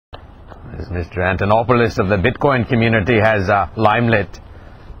As Mr. Antonopolous of the Bitcoin community has limelight,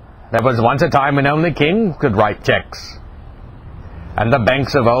 there was once a time when only kings could write checks, and the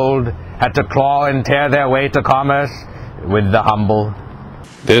banks of old had to claw and tear their way to commerce with the humble.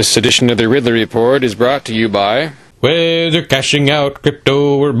 This edition of the Ridley Report is brought to you by Whether cashing out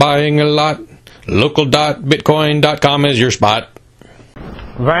crypto or buying a lot, local.bitcoin.com is your spot.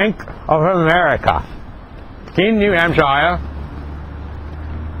 Bank of America, Keene, New Hampshire,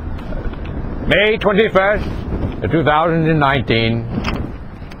 May 21st, 2019.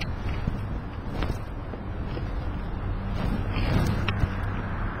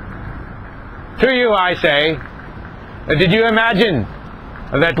 To you I say, did you imagine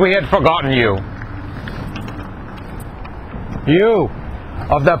that we had forgotten you? You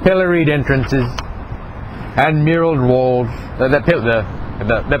of the pilloried entrances and muraled walls, the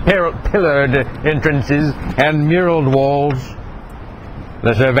pillared entrances and muraled walls,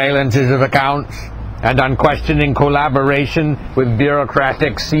 the surveillances of accounts and unquestioning collaboration with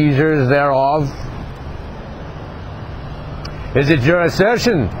bureaucratic seizures thereof. Is it your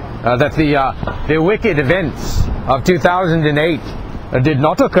assertion that the wicked events of 2008 did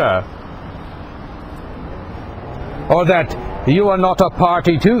not occur, or that you are not a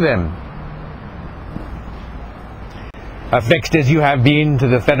party to them? Affixed as you have been to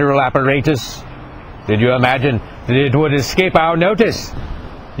the federal apparatus, did you imagine that it would escape our notice,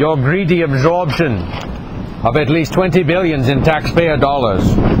 your greedy absorption of at least 20 billions in taxpayer dollars,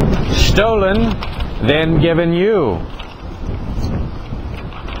 stolen, then given you?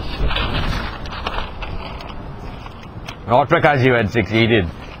 Not because you had succeeded,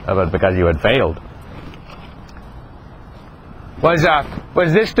 but because you had failed. Was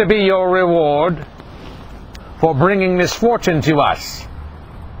this to be your reward for bringing misfortune to us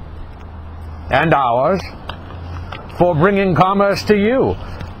and ours, for bringing commerce to you?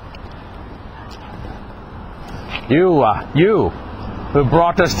 You who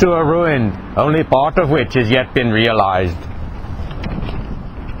brought us to a ruin, only part of which has yet been realized.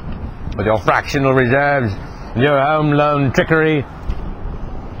 With your fractional reserves, your home loan trickery.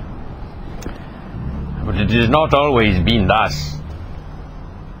 But it has not always been thus.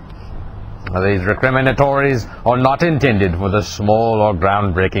 These recriminatories are not intended for the small or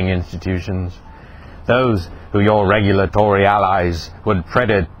groundbreaking institutions, those who your regulatory allies would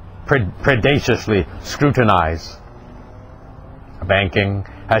predaciously scrutinize. Banking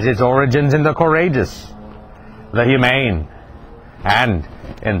has its origins in the courageous, the humane, and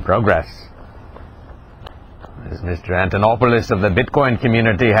in progress. As Mr. Antonopolous of the Bitcoin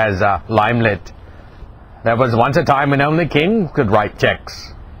community has limelight, there was once a time when only kings could write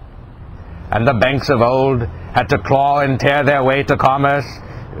checks, and the banks of old had to claw and tear their way to commerce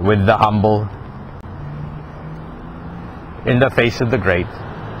with the humble. In the face of the great,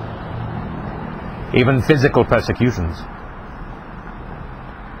 even physical persecutions,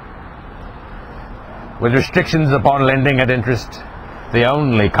 with restrictions upon lending at interest, the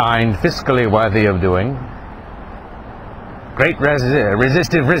only kind fiscally worthy of doing, great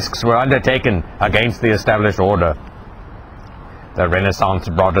resistive risks were undertaken against the established order. The Renaissance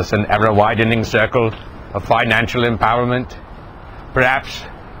brought us an ever-widening circle of financial empowerment. Perhaps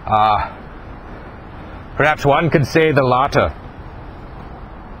one could say the latter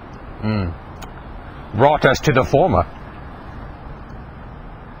brought us to the former.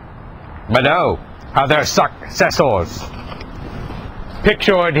 But oh, how their successors,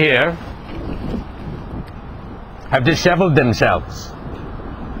 pictured here, have disheveled themselves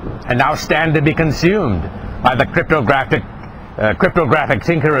and now stand to be consumed by the cryptographic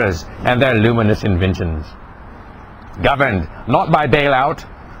tinkerers and their luminous inventions, governed not by bailout,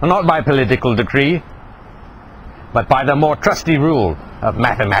 not by political decree, but by the more trusty rule of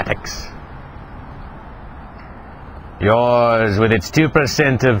mathematics. Yours, with its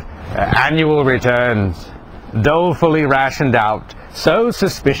 2% of annual returns, dolefully rationed out so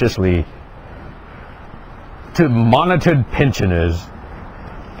suspiciously to monitored pensioners,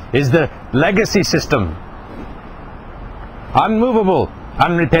 is the legacy system. Unmovable,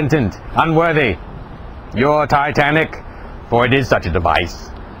 unrepentant, unworthy. Your Titanic, for it is such a device,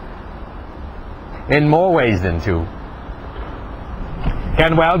 in more ways than two,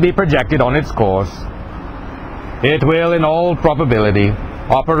 can well be projected on its course. It will, in all probability,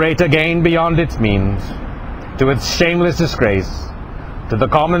 operate again beyond its means, to its shameless disgrace, to the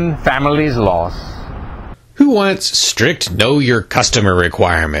common family's loss. Who wants strict know-your-customer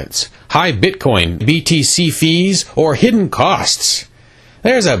requirements, high Bitcoin, BTC fees, or hidden costs?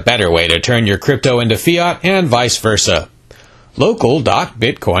 There's a better way to turn your crypto into fiat and vice versa.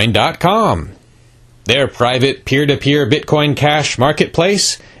 Local.bitcoin.com. Their private peer-to-peer Bitcoin Cash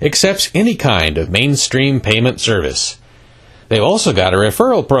marketplace accepts any kind of mainstream payment service. They've also got a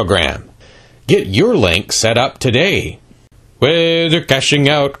referral program. Get your link set up today. Whether cashing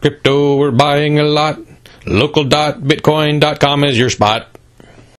out crypto or buying a lot, local.bitcoin.com is your spot.